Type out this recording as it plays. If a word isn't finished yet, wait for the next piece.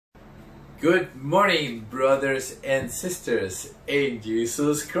Good morning, brothers and sisters in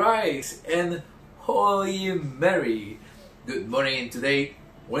Jesus Christ and Holy Mary. Good morning today,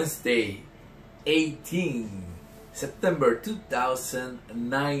 Wednesday, 18 September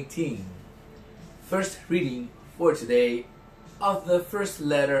 2019. First reading for today of the first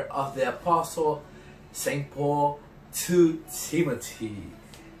letter of the Apostle St. Paul to Timothy,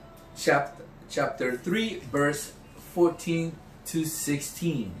 chapter 3, verse 14 to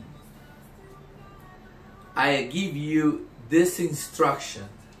 16. I give you this instruction,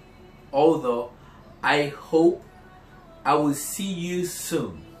 although I hope I will see you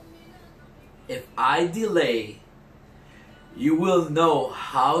soon. If I delay, you will know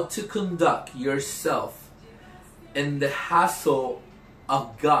how to conduct yourself in the household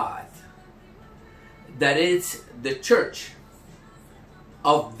of God, that is the church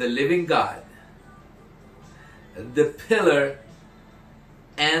of the living God, the pillar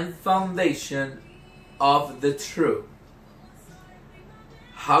and foundation of the truth.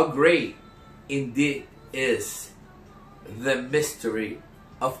 How great indeed is the mystery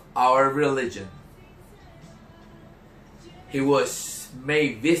of our religion. He was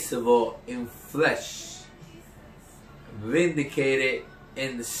made visible in flesh, vindicated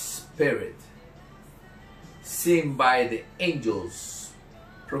in the spirit, seen by the angels,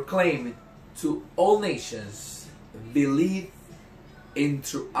 proclaimed to all nations, believed in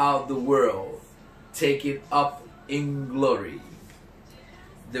throughout the world, taken up in glory.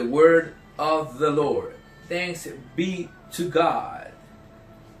 The word of the Lord. Thanks be to God.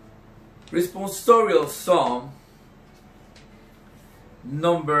 Responsorial Psalm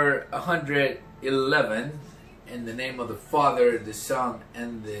number 111. In the name of the Father, the Son,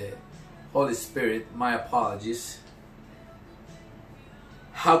 and the Holy Spirit. My apologies.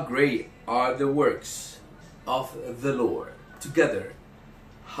 How great are the works of the Lord. Together.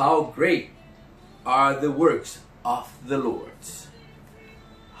 How great are the works of the Lord.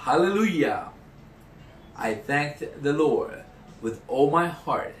 Hallelujah. I thanked the Lord with all my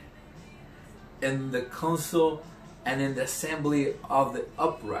heart. In the council and in the assembly of the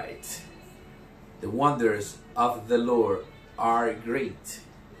upright, the wonders of the Lord are great,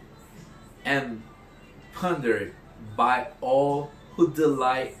 and pondered by all who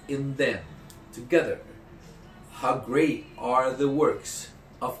delight in them. Together, how great are the works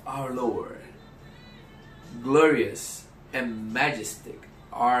of our Lord. Glorious and majestic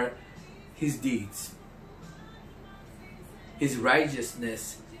are his deeds. His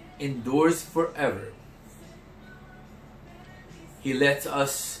righteousness endures forever. He lets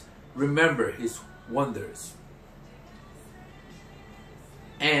us remember his wonders.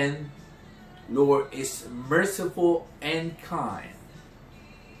 And Lord is merciful and kind.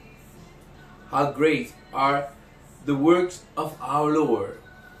 How great are the works of our Lord,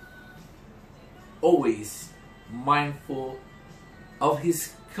 always mindful of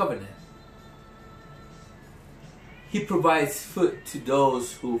his covenant. He provides food to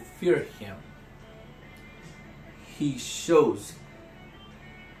those who fear him. He shows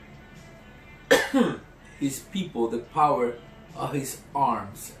his people the power of his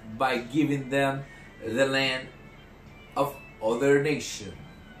arms by giving them the land of other nations.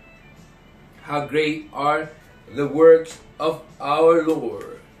 How great are the works of our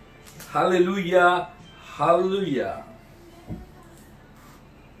Lord. Hallelujah, hallelujah.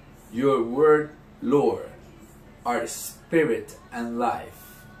 Your word, Lord, are spirit and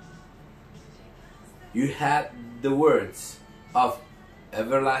life. You have the words of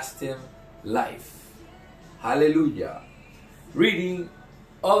everlasting life. Hallelujah. Reading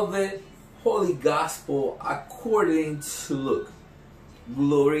of the Holy Gospel according to Luke.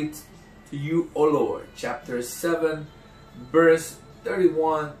 Glory to you, O Lord. Chapter 7, verse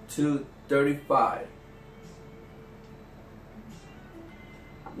 31 to 35.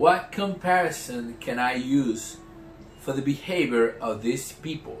 What comparison can I use for the behavior of these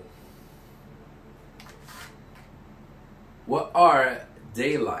people? What are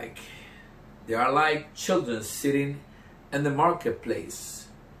they like? They are like children sitting in the marketplace,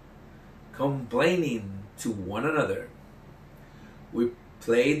 complaining to one another. We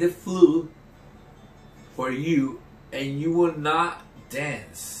play the flute for you, and you will not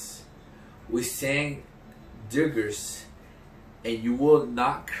dance. We sang dirges, and you will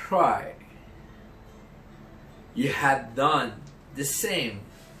not cry. You had done the same.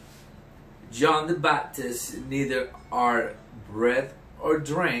 John the Baptist neither ate bread or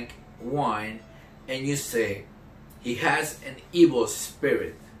drank wine, and you say, he has an evil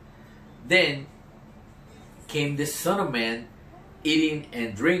spirit. Then came the Son of Man, eating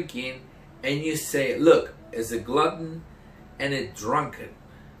and drinking, and you say, look, is a glutton and a drunkard,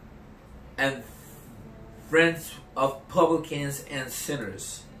 and friends of publicans and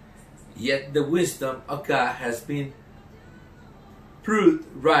sinners. Yet the wisdom of God has been proved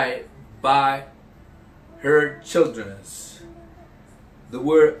right by her children. The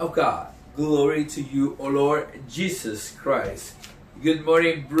word of God. Glory to you, O Lord Jesus Christ. Good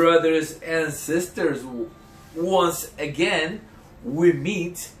morning, brothers and sisters. Once again, we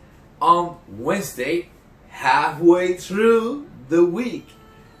meet on Wednesday, halfway through the week.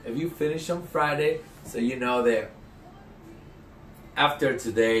 If you finish on Friday, so you know that after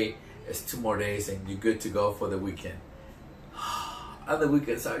today, it's 2 more days and you're good to go for the weekend. And the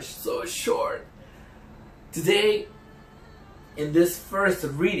weekends are so short. Today, in this first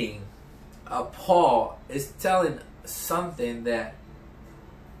reading, Paul is telling something that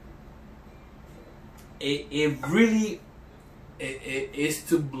it really is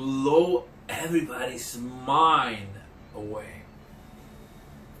to blow everybody's mind away.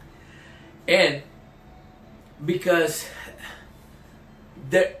 And because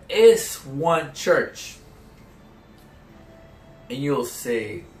there is one church, and you'll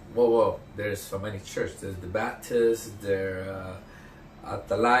say, whoa, there's so many churches. There's the Baptists, there's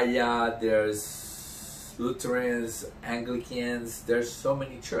Atalaya, there's Lutherans, Anglicans, there's so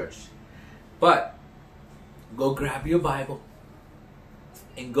many churches. But go grab your Bible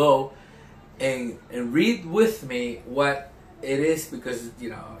and go and read with me what it is, because you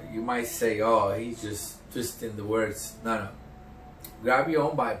know, you might say, oh, he's just twisting the words. No. Grab your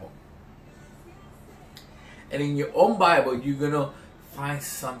own Bible. And in your own Bible, you're going to find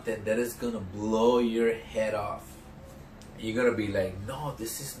something that is going to blow your head off. And you're going to be like, no,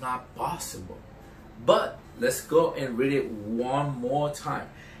 this is not possible. But let's go and read it one more time.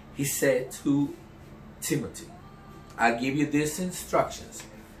 He said to Timothy, I give you these instructions.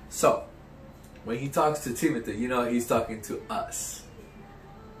 So, when he talks to Timothy, you know, he's talking to us.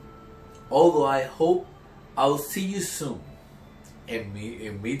 Although I hope I'll see you soon. And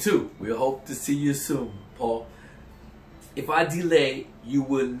me too. We hope to see you soon, Paul. If I delay, you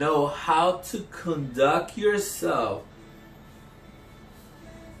will know how to conduct yourself.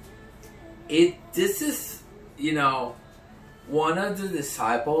 This is, you know, one of the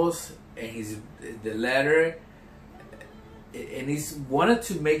disciples, and the letter, and he's wanted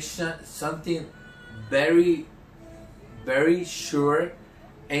to make something very, very sure,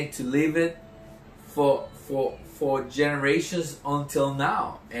 and to leave it for generations until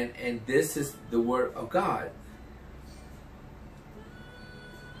now. And this is the word of God.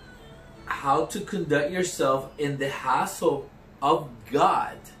 How to conduct yourself in the household of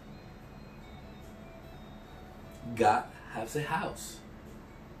God. God has a house.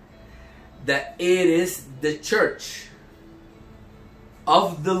 That it is the church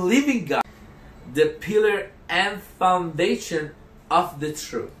of the living God, the pillar and foundation of the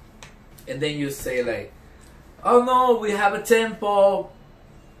truth. And then you say like, oh no, we have a temple.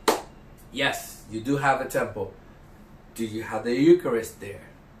 Yes, you do have a temple. Do you have the Eucharist there?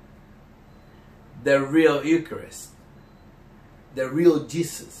 The real Eucharist. The real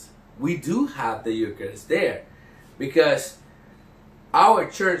Jesus. We do have the Eucharist there. Because our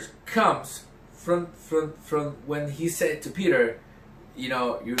church comes from when he said to Peter, you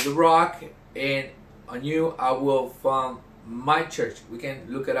know, you're the rock, and on you I will found my church. We can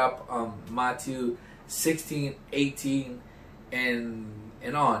look it up on Matthew 16, 18,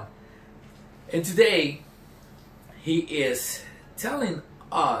 and on. And today, he is telling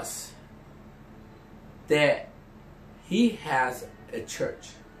us that he has a church.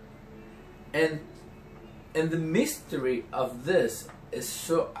 And the mystery of this is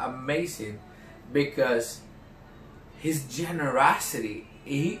so amazing, because his generosity,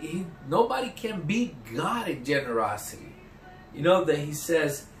 nobody can beat God in generosity. You know that he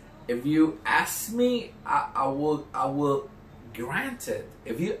says, if you ask me, I will grant it.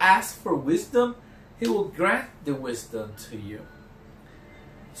 If you ask for wisdom, he will grant the wisdom to you.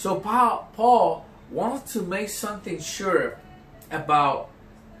 So Paul wants to make something sure about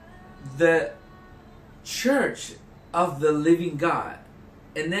the church of the living God.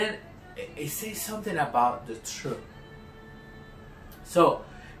 And then it says something about the truth. So,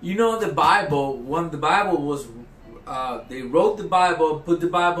 you know, the Bible, when the Bible was, they wrote the Bible, put the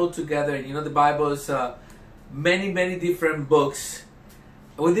Bible together. You know, the Bible is many different books.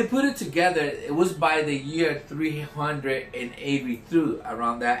 When they put it together, it was by the year 382,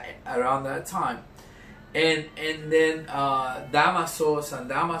 around that time. And then San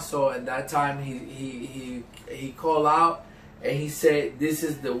Damaso at that time, he called out and he said, this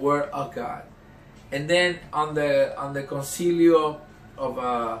is the word of God. And then on the Concilio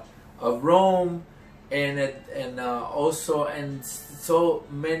of Rome, and also and so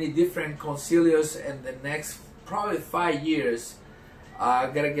many different concilios in the next probably 5 years. I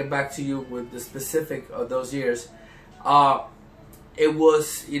gotta get back to you with the specific of those years. It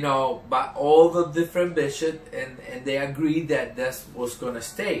was, you know, by all the different bishops, and they agreed that that was gonna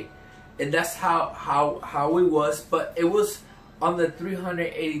stay, and that's how it was. But it was on the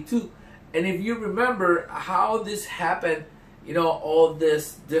 382, and if you remember how this happened, you know, all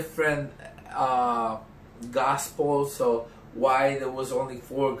this different gospels. So why there was only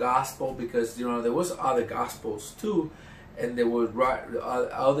 4 gospel, because you know there was other gospels too, and there were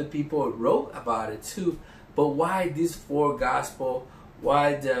other people wrote about it too. But why these 4 gospel?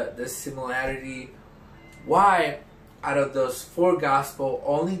 Why the similarity? Why out of those 4 gospel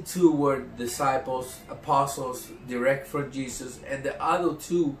only 2 were disciples, apostles, direct from Jesus, and the other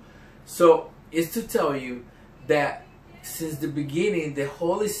 2? So it's to tell you that since the beginning, the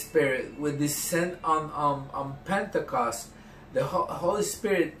Holy Spirit would descend on Pentecost. The Holy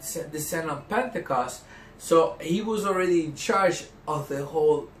Spirit descend on Pentecost. So he was already in charge of the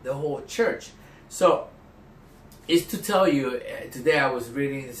whole church. So it's to tell you, today I was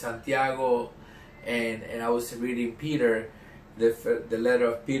reading Santiago, and I was reading Peter, the letter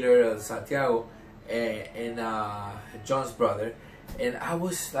of Peter and Santiago, and John's brother, and I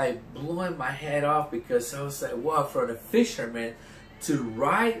was like blowing my head off, because I was like, wow, for the fisherman to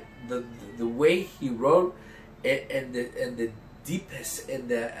write the way he wrote, and the deepest, and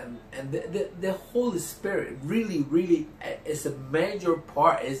the Holy Spirit really is a major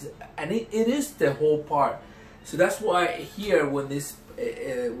part, and it is the whole part. So that's why here when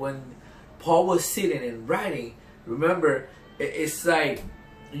Paul was sitting and writing, remember, it's like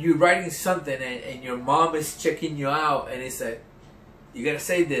you're writing something, and your mom is checking you out, and it's like, you gotta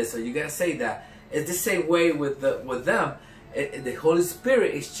say this or you gotta say that. It's the same way with them. The Holy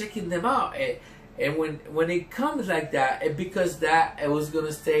Spirit is checking them out, and when it comes like that, because that it was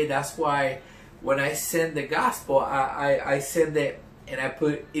gonna stay. That's why when I send the gospel, I send it and I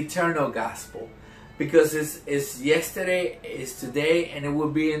put eternal gospel, because it's yesterday, it's today, and it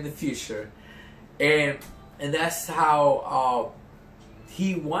will be in the future, and that's how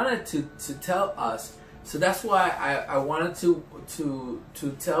he wanted to tell us. So that's why I wanted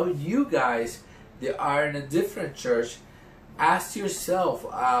to tell you guys that are in a different church. Ask yourself,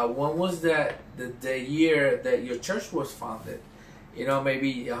 when was the year that your church was founded? You know,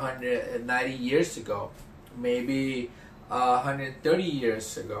 maybe 190 years ago, maybe 130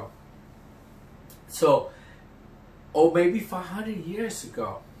 years ago. So, or maybe 500 years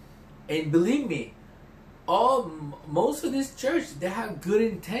ago. And believe me, most of this church, they have good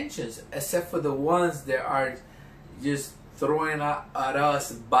intentions, except for the ones that are just throwing at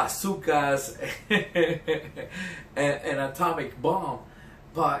us bazookas and atomic bomb.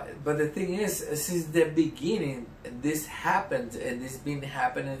 But the thing is, since the beginning, this happened, and this been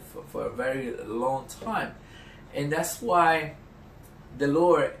happening for a very long time, and that's why the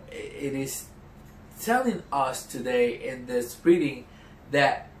Lord, it is telling us today in this reading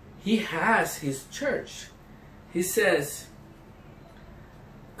that He has His church. He says,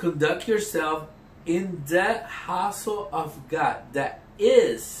 conduct yourself in the household of God, that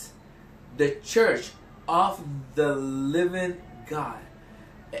is the church of the living God.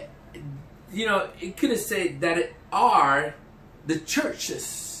 You know, it could have said that it are the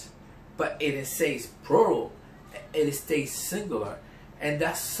churches, but it says plural. It stays singular. And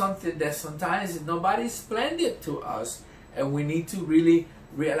that's something that sometimes nobody explained it to us. And we need to really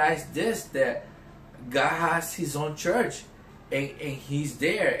realize this, that God has His own church, and He's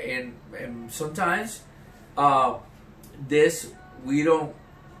there. And sometimes this, we don't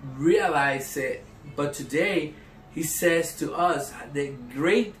realize it. But today, He says to us that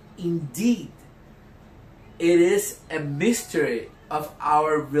great indeed, it is a mystery of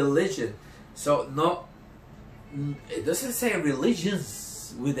our religion. So no, it doesn't say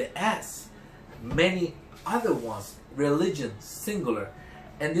religions with the S. Many other ones, religions, singular.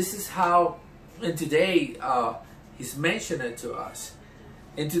 And this is how, and today He's mentioned it to us.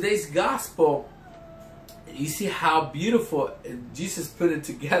 In today's gospel, you see how beautiful Jesus put it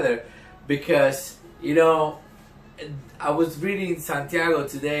together, because, you know, I was reading Santiago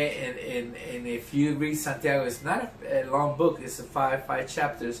today, and if you read Santiago, it's not a long book, it's a five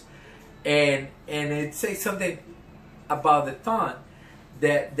chapters, and it says something about the tongue,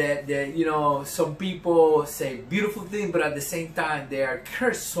 that you know, some people say beautiful things, but at the same time they are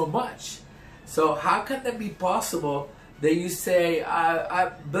cursed so much. So how can that be possible that you say,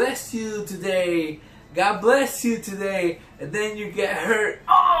 I bless you today, God bless you today, and then you get hurt,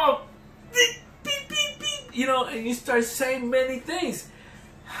 oh, beep, beep, beep, beep, you know, and you start saying many things.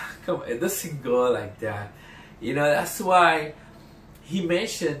 Come on, it doesn't go like that. You know, that's why he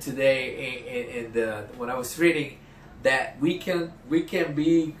mentioned today in the when I was reading that we can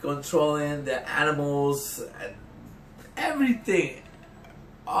be controlling the animals and everything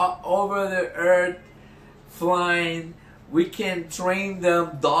all over the earth, flying. We can train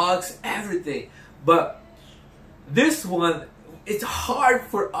them, dogs, everything. But this one, it's hard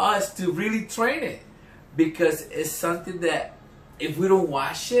for us to really train it because it's something that if we don't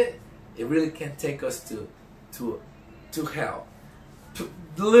watch it, it really can take us to hell.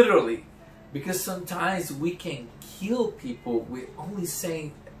 Literally. Because sometimes we can kill people with only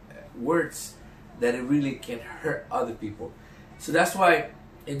saying words that it really can hurt other people. So that's why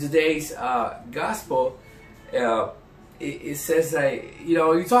in today's gospel, it says that, you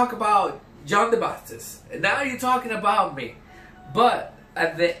know, you talk about John the Baptist, and now you're talking about me. But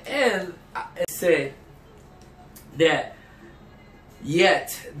at the end, it said that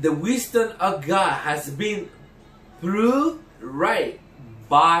yet the wisdom of God has been proved right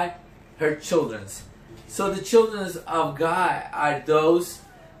by her children. So the children of God are those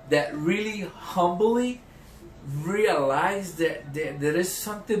that really humbly realize that there is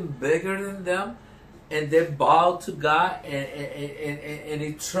something bigger than them, and they bow to God and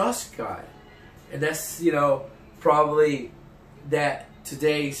they trust God. And that's, you know, probably that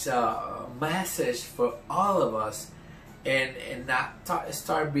today's message for all of us, and not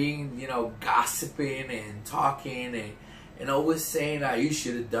start being, you know, gossiping and talking and always saying that you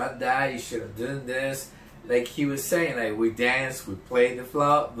should have done that, you should have done this. Like he was saying, like we dance, we play the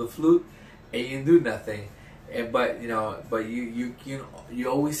flute, and you do nothing. And but you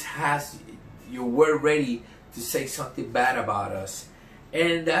always you were ready to say something bad about us,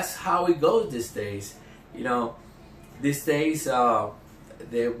 and that's how it goes these days. You know, these days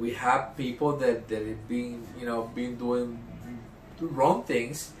that we have people that are being doing wrong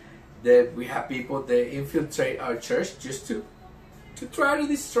things. That we have people that infiltrate our church just to try to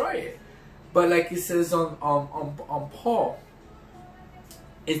destroy it. But like it says on Paul,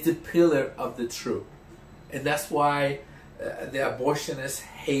 it's the pillar of the truth, and that's why the abortionists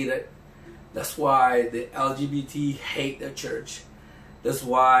hate it. That's why the LGBT hate the church. That's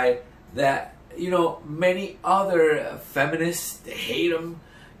why that, you know, many other feminists, they hate them,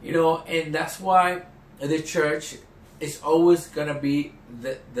 you know, and that's why the church is always gonna be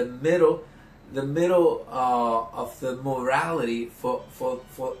the middle of the morality for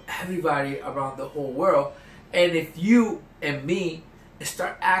everybody around the whole world. And if you and me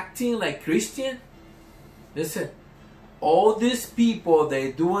start acting like Christian, listen, all these people,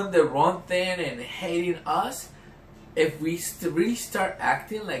 they doing the wrong thing and hating us, if we really start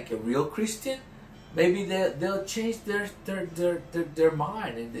acting like a real Christian, maybe they'll change their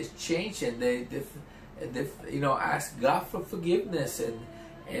mind, and they change, and they you know, ask God for forgiveness, and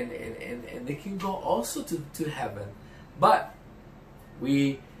they can go also to heaven. But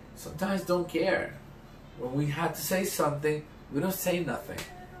we sometimes don't care. When we have to say something, we don't say nothing.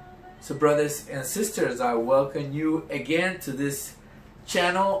 So brothers and sisters, I welcome you again to this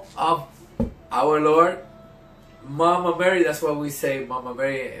channel of our Lord, Mama Mary. That's what we say, Mama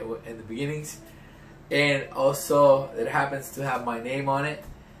Mary, in the beginnings. And also it happens to have my name on it.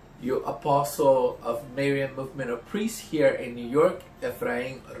 Your apostle of Marian Movement of Priests here in New York,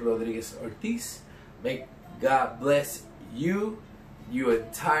 Efrain Rodriguez Ortiz. May God bless you, your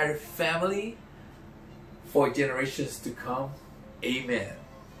entire family, for generations to come. Amen.